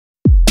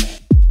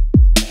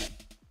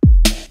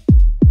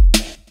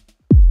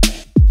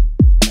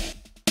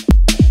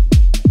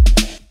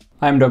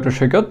I am Dr.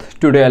 Saykat.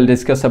 Today I'll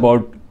discuss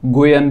about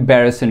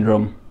Guillain-Barre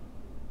Syndrome.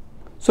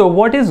 So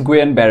what is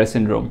Guillain-Barre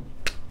Syndrome?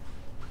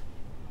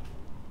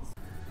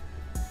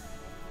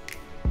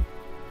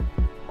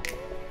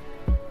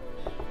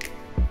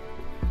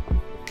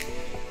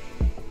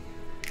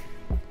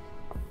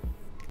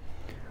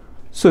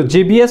 So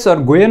GBS or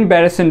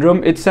Guillain-Barre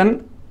Syndrome, it's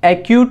an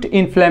acute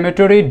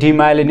inflammatory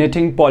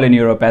demyelinating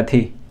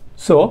polyneuropathy.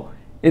 So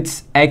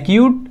it's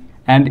acute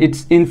and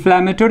it's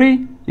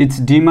inflammatory, it's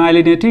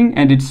demyelinating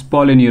and it's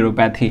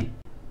polyneuropathy.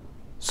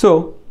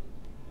 So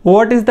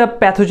what is the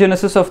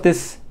pathogenesis of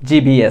this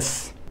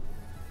GBS?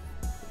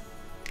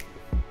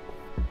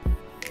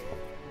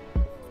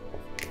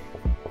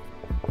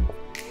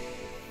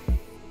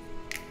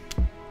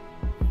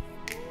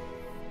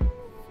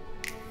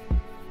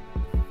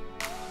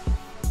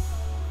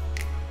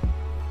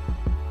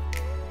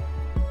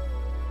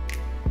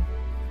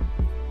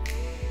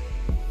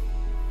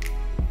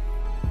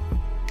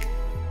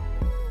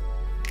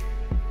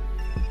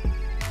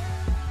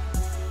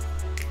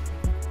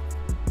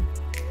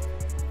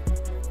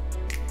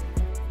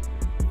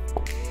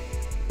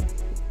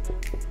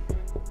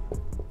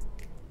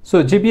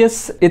 So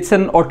GBS, it's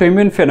an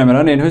autoimmune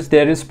phenomenon in which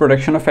there is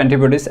production of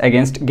antibodies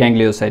against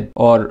ganglioside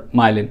or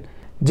myelin.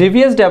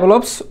 GBS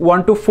develops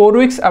 1 to 4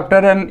 weeks after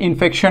an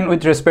infection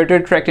with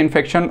respiratory tract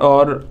infection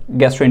or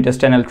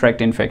gastrointestinal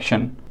tract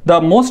infection.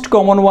 The most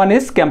common one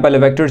is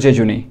Campylobacter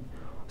jejuni.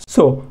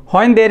 So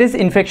when there is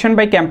infection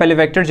by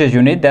Campylobacter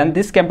jejuni, then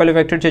this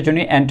Campylobacter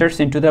jejuni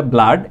enters into the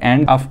blood,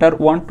 and after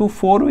 1 to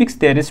 4 weeks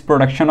there is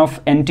production of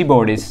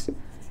antibodies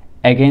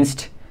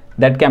against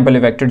that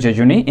Campylobacter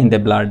jejuni in the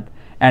blood.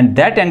 And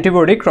that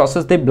antibody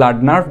crosses the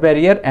blood-nerve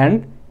barrier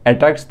and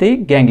attacks the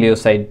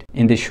ganglioside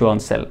in the Schwann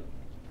cell.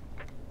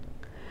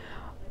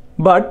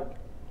 But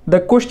the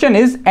question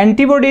is,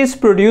 antibody is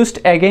produced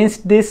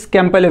against this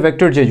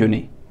Campylobacter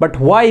jejuni, but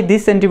why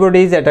this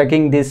antibody is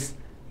attacking this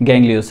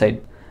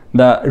ganglioside?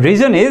 The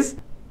reason is,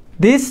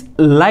 this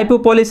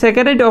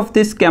lipopolysaccharide of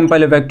this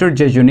Campylobacter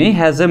jejuni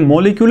has a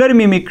molecular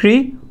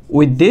mimicry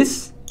with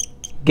this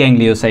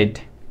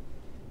ganglioside,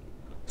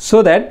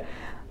 so that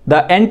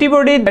the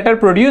antibody that are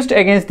produced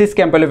against this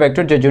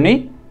Campylobacter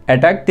jejuni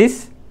attack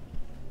this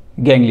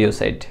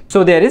ganglioside.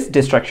 So there is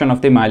destruction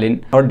of the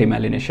myelin or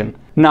demyelination.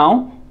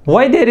 Now,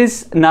 why there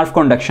is nerve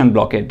conduction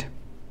blockade?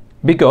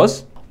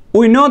 Because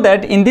we know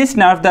that in this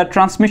nerve the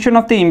transmission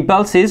of the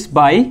impulse is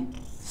by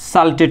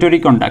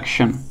saltatory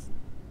conduction.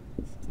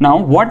 Now,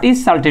 what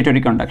is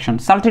saltatory conduction?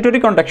 Saltatory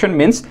conduction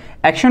means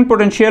action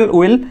potential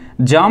will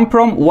jump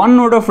from one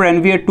node of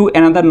Ranvier to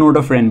another node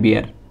of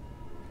Ranvier.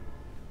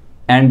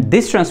 And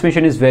this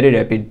transmission is very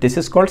rapid. This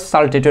is called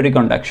saltatory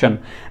conduction.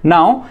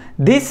 Now,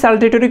 this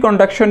saltatory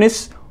conduction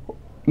is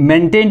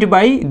maintained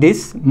by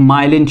these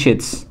myelin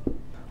sheaths.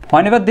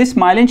 Whenever these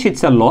myelin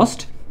sheaths are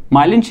lost,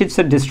 myelin sheaths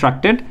are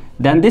destructed,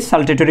 then this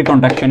saltatory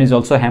conduction is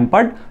also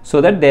hampered,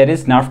 so that there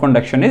is nerve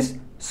conduction is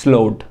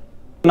slowed.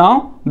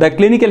 Now, the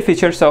clinical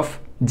features of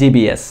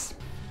GBS.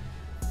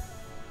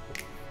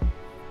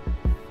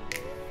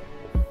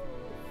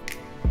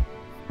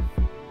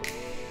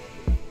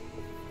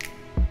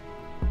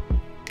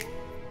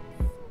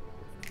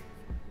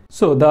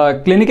 So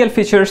the clinical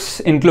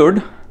features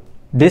include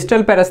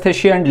distal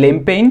paresthesia and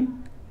limb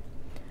pain,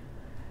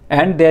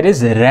 and there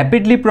is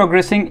rapidly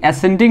progressing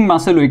ascending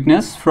muscle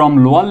weakness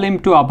from lower limb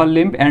to upper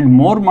limb and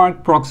more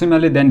marked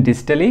proximally than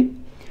distally.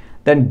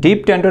 Then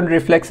deep tendon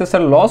reflexes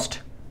are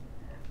lost,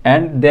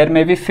 and there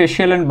may be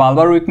facial and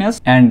bulbar weakness,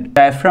 and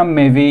diaphragm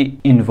may be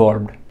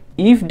involved.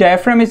 If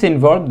diaphragm is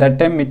involved, that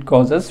time it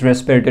causes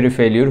respiratory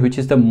failure, which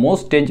is the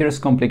most dangerous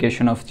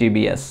complication of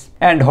GBS.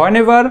 And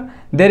whenever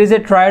there is a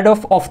triad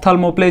of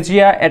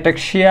ophthalmoplegia,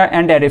 ataxia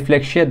and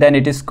areflexia, then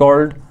it is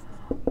called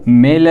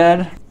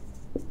Miller-Fisher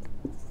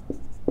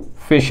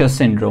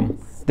syndrome.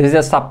 This is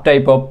a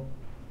subtype of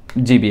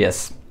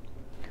GBS.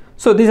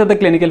 So these are the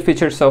clinical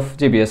features of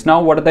GBS.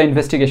 Now, what are the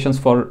investigations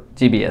for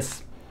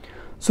GBS?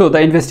 So the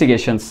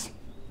investigations.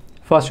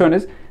 First one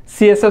is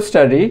CSF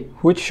study,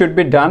 which should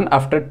be done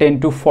after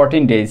 10 to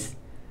 14 days.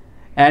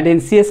 And in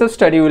CSF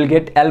study, we will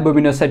get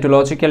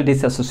albuminocytological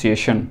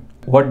dissociation.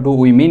 What do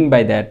we mean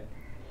by that?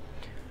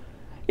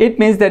 It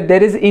means that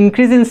there is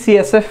increase in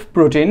CSF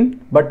protein,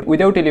 but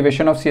without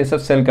elevation of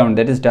CSF cell count,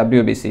 that is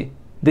WBC.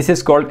 This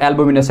is called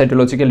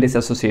albuminocytological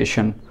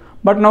dissociation.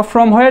 But now,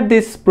 from where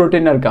these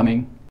protein are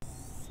coming?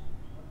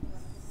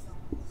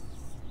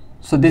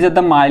 So these are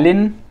the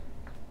myelin,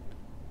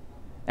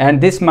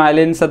 and these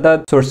myelins are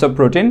the source of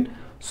protein.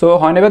 So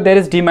whenever there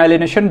is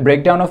demyelination,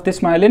 breakdown of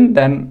this myelin,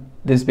 then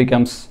this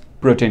becomes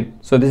protein.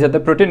 So these are the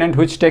protein, and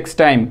which takes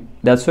time.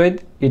 That's why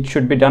it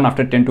should be done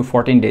after 10 to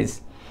 14 days.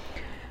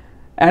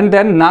 And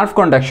then nerve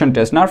conduction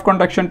test. Nerve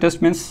conduction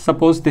test means,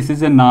 suppose this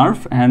is a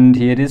nerve and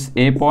here is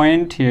A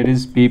point, here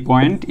is B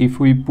point. If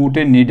we put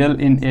a needle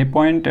in A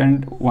point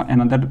and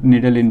another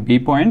needle in B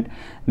point,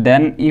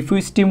 then if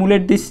we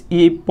stimulate this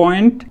E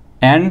point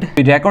and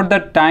we record the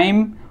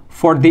time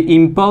for the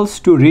impulse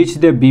to reach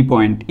the B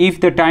point. If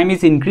the time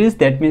is increased,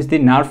 that means the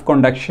nerve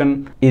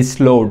conduction is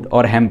slowed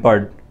or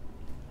hampered.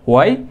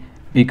 Why?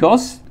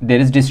 because there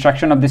is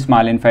destruction of this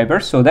myelin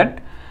fibers so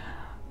that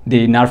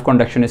the nerve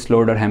conduction is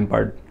slowed or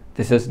hampered.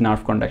 This is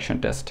nerve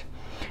conduction test.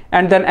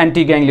 And then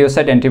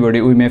anti-ganglioside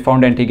antibody, we may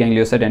found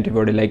anti-ganglioside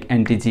antibody like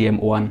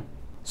anti-GM1.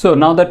 So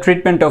now the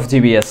treatment of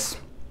GBS.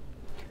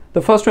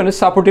 The first one is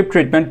supportive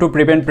treatment to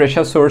prevent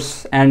pressure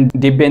source and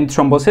deep vein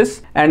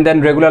thrombosis, and then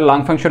regular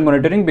lung function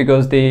monitoring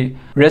because the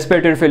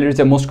respiratory failure is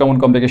the most common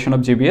complication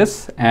of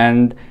GBS,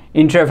 and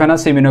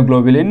intravenous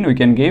immunoglobulin we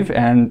can give,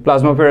 and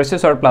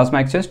plasmapheresis or plasma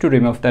exchange to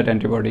remove that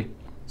antibody.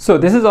 So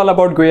this is all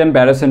about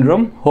Guillain-Barre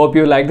syndrome. Hope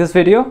you like this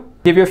video.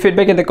 Give your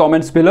feedback in the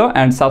comments below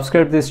and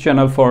subscribe this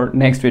channel for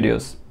next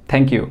videos.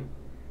 Thank you.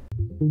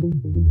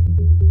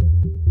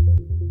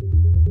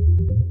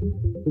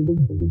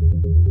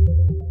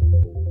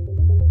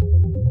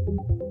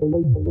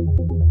 Thank you.